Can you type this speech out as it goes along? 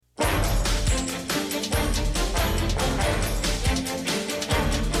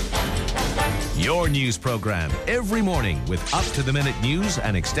Your news program every morning with up-to-the-minute news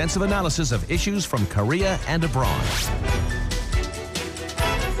and extensive analysis of issues from Korea and abroad.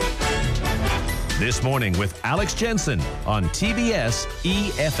 This morning with Alex Jensen on TBS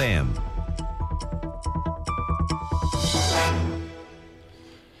EFM.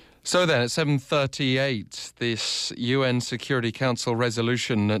 So then, at 7:38, this UN Security Council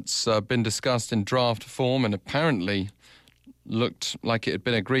resolution that's been discussed in draft form and apparently looked like it had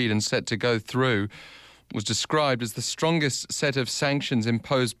been agreed and set to go through was described as the strongest set of sanctions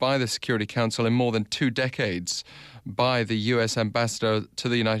imposed by the Security Council in more than 2 decades by the US ambassador to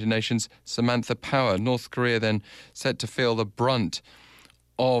the United Nations, Samantha Power. North Korea then set to feel the brunt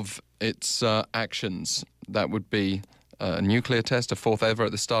of its actions. That would be a nuclear test, a fourth ever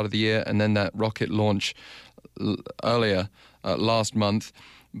at the start of the year, and then that rocket launch earlier last month.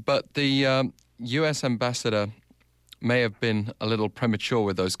 But the US ambassador may have been a little premature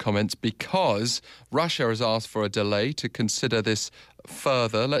with those comments because Russia has asked for a delay to consider this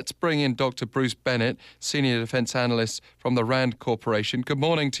further. Let's bring in Dr. Bruce Bennett, Senior Defense Analyst from the RAND Corporation. Good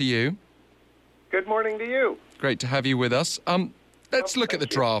morning to you. Good morning to you. Great to have you with us. Let's look at the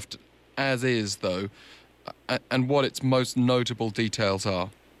draft as is, though, and what its most notable details are.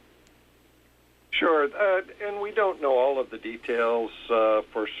 Sure, and we don't know all of the details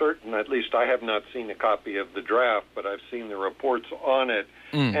for certain. At least I have not seen a copy of the draft, but I've seen the reports on it.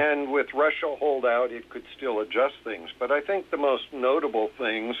 And with Russia holdout, it could still adjust things. But I think the most notable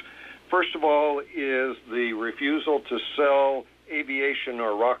things, first of all, is the refusal to sell aviation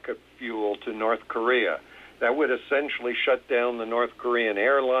or rocket fuel to North Korea. That would essentially shut down the North Korean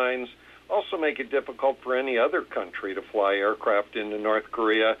airlines, also make it difficult for any other country to fly aircraft into North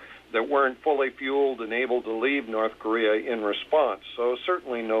Korea that weren't fully fueled and able to leave North Korea in response. So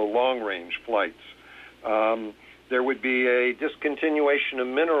certainly no long-range flights. There would be a discontinuation of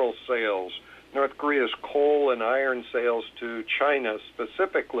mineral sales. North Korea's coal and iron sales to China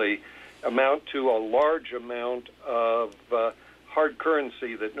specifically amount to a large amount of hard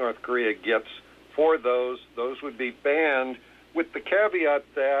currency that North Korea gets for those. Those would be banned with the caveat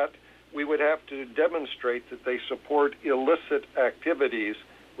that we would have to demonstrate that they support illicit activities,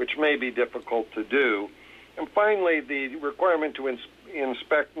 which may be difficult to do. And finally, the requirement to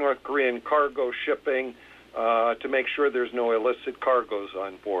inspect North Korean cargo shipping to make sure there's no illicit cargoes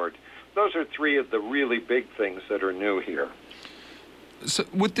on board. Those are 3 of the really big things that are new here. So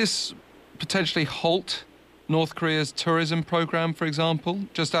would this potentially halt North Korea's tourism program, for example?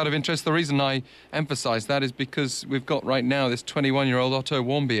 Just out of interest, the reason I emphasize that is because we've got right now this 21-year-old Otto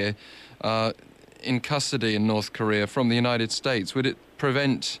Warmbier in custody in North Korea from the United States. Would it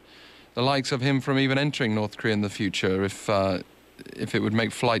prevent the likes of him from even entering North Korea in the future if it would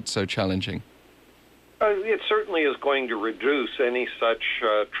make flight so challenging? It certainly is going to reduce any such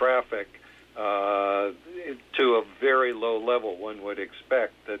traffic to a very low level. One would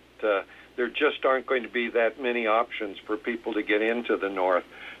expect that there just aren't going to be that many options for people to get into the North.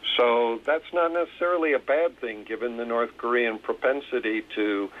 So that's not necessarily a bad thing, given the North Korean propensity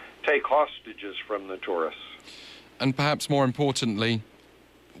to take hostages from the tourists. And perhaps more importantly,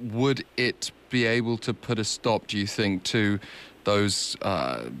 would it be able to put a stop, do you think, to those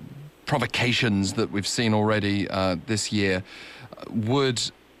provocations that we've seen already this year?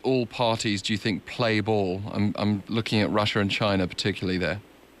 Would all parties, do you think, play ball? I'm looking at Russia and China particularly there.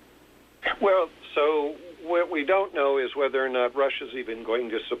 Well, so what we don't know is whether or not Russia's even going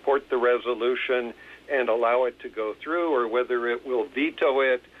to support the resolution and allow it to go through, or whether it will veto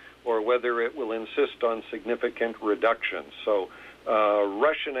it, or whether it will insist on significant reductions. So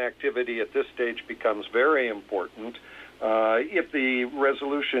Russian activity at this stage becomes very important. If the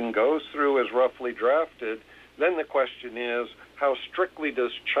resolution goes through as roughly drafted, then the question is, how strictly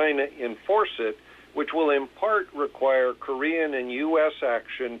does China enforce it, which will in part require Korean and U.S.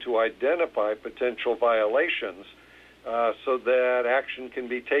 action to identify potential violations so that action can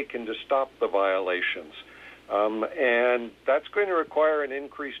be taken to stop the violations. And that's going to require an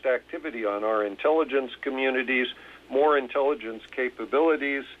increased activity on our intelligence communities, more intelligence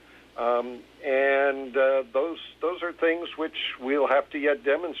capabilities, and those are things which we'll have to yet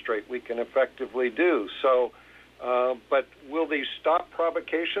demonstrate we can effectively do. So, but will these stop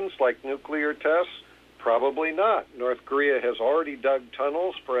provocations like nuclear tests? Probably not. North Korea has already dug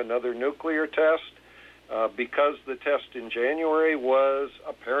tunnels for another nuclear test. Because the test in January was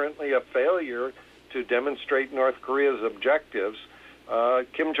apparently a failure to demonstrate North Korea's objectives,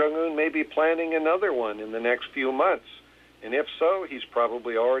 Kim Jong-un may be planning another one in the next few months. And if so, he's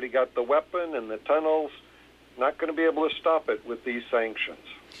probably already got the weapon and the tunnels, not going to be able to stop it with these sanctions.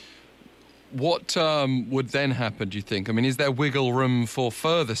 What would then happen, do you think? I mean, is there wiggle room for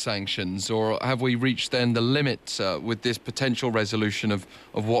further sanctions, or have we reached then the limit with this potential resolution of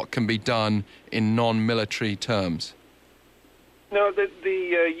what can be done in non-military terms? No,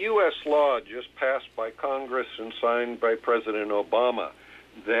 the U.S. law just passed by Congress and signed by President Obama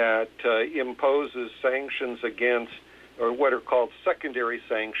that imposes sanctions against, or what are called secondary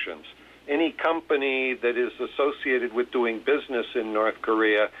sanctions. Any company that is associated with doing business in North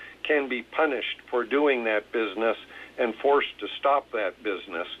Korea can be punished for doing that business and forced to stop that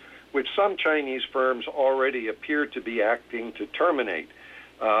business, which some Chinese firms already appear to be acting to terminate.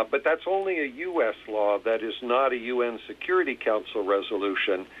 But that's only a U.S. law. That is not a UN Security Council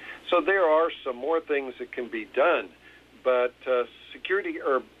resolution. So there are some more things that can be done, but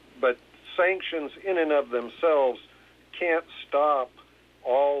but sanctions in and of themselves can't stop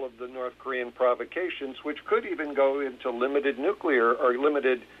all of the North Korean provocations, which could even go into limited nuclear or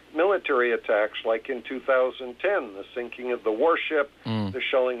limited military attacks, like in 2010, the sinking of the warship, the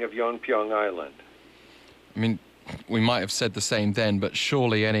shelling of Yeonpyeong Island. I mean, we might have said the same then, but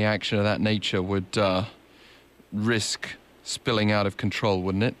surely any action of that nature would risk spilling out of control,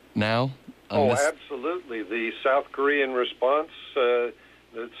 wouldn't it, now? Oh, absolutely. The South Korean response,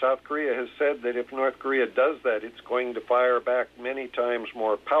 South Korea has said that if North Korea does that, it's going to fire back many times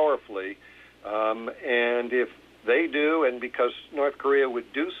more powerfully. And if they do, and because North Korea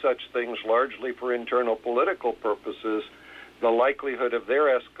would do such things largely for internal political purposes, the likelihood of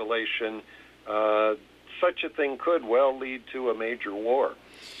their escalation, such a thing could well lead to a major war.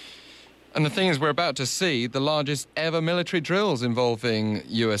 And the thing is, we're about to see the largest ever military drills involving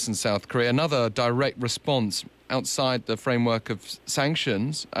US and South Korea, another direct response outside the framework of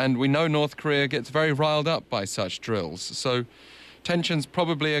sanctions. And we know North Korea gets very riled up by such drills. So tensions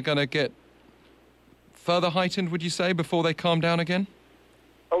probably are going to get further heightened, would you say, before they calm down again?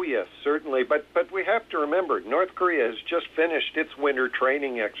 Oh, yes, certainly. But we have to remember, North Korea has just finished its winter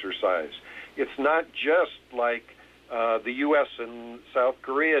training exercise. It's not just like the U.S. and South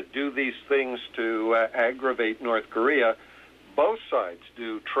Korea do these things to aggravate North Korea. Both sides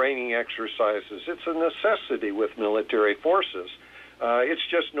do training exercises. It's a necessity with military forces. It's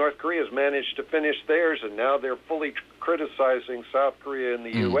just North Korea has managed to finish theirs, and now they're fully criticizing South Korea and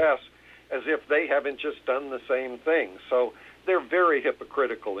the U.S. as if they haven't just done the same thing. So they're very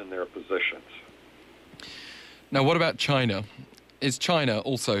hypocritical in their positions. Now, what about China? Is China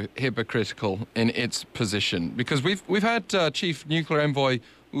also hypocritical in its position? Because we've had Chief Nuclear Envoy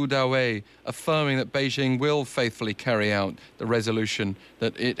Wu Dawei affirming that Beijing will faithfully carry out the resolution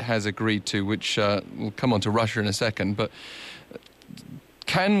that it has agreed to, which we'll come on to Russia in a second. But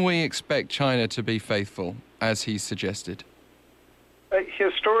can we expect China to be faithful, as he suggested?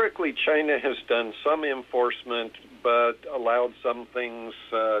 Historically, China has done some enforcement, but allowed some things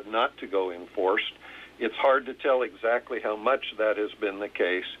not to go enforced. It's hard to tell exactly how much that has been the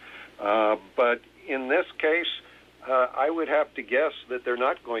case. But in this case, I would have to guess that they're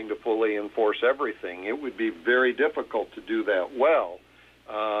not going to fully enforce everything. It would be very difficult to do that well.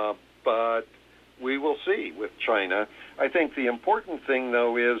 But we will see with China. I think the important thing,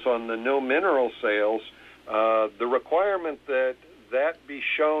 though, is on the no mineral sales, the requirement that be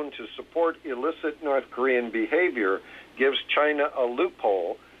shown to support illicit North Korean behavior gives China a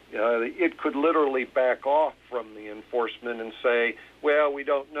loophole. It could literally back off from the enforcement and say, well, we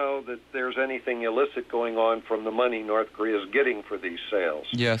don't know that there's anything illicit going on from the money North Korea is getting for these sales.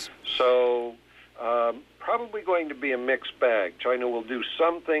 Yes. So probably going to be a mixed bag. China will do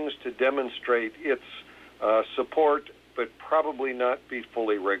some things to demonstrate its support, but probably not be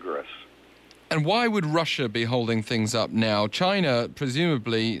fully rigorous. And why would Russia be holding things up now? China,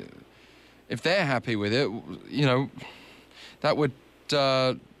 presumably, if they're happy with it, you know, that would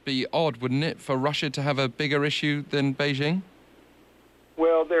be odd, wouldn't it, for Russia to have a bigger issue than Beijing?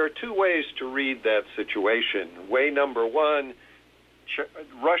 Well, there are two ways to read that situation. Way number one,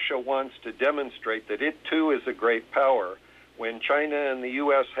 Russia wants to demonstrate that it, too, is a great power. When China and the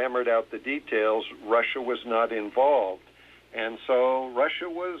U.S. hammered out the details, Russia was not involved. And so Russia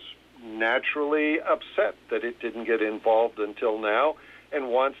was naturally upset that it didn't get involved until now and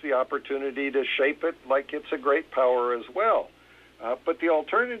wants the opportunity to shape it like it's a great power as well. But the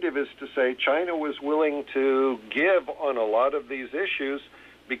alternative is to say China was willing to give on a lot of these issues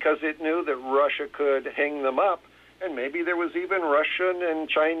because it knew that Russia could hang them up, and maybe there was even Russian and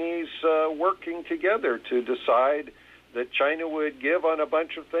Chinese working together to decide that China would give on a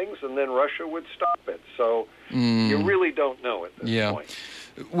bunch of things and then Russia would stop it. So you really don't know at this point.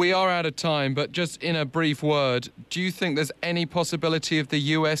 We are out of time, but just in a brief word, do you think there's any possibility of the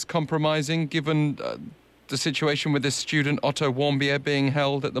U.S. compromising given the situation with this student Otto Warmbier being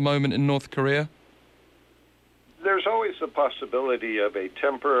held at the moment in North Korea? There's always the possibility of a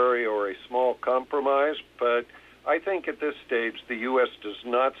temporary or a small compromise, but I think at this stage the U.S. does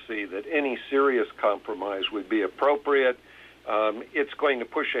not see that any serious compromise would be appropriate. It's going to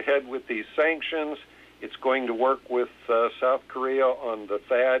push ahead with these sanctions. It's going to work with South Korea on the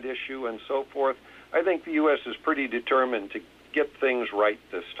THAAD issue and so forth. I think the U.S. is pretty determined to get things right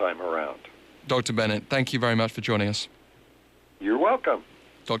this time around. Dr. Bennett, thank you very much for joining us. You're welcome.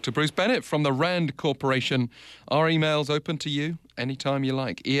 Dr. Bruce Bennett from the RAND Corporation. Our email's open to you anytime you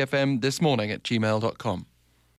like. EFM thismorning@gmail.com.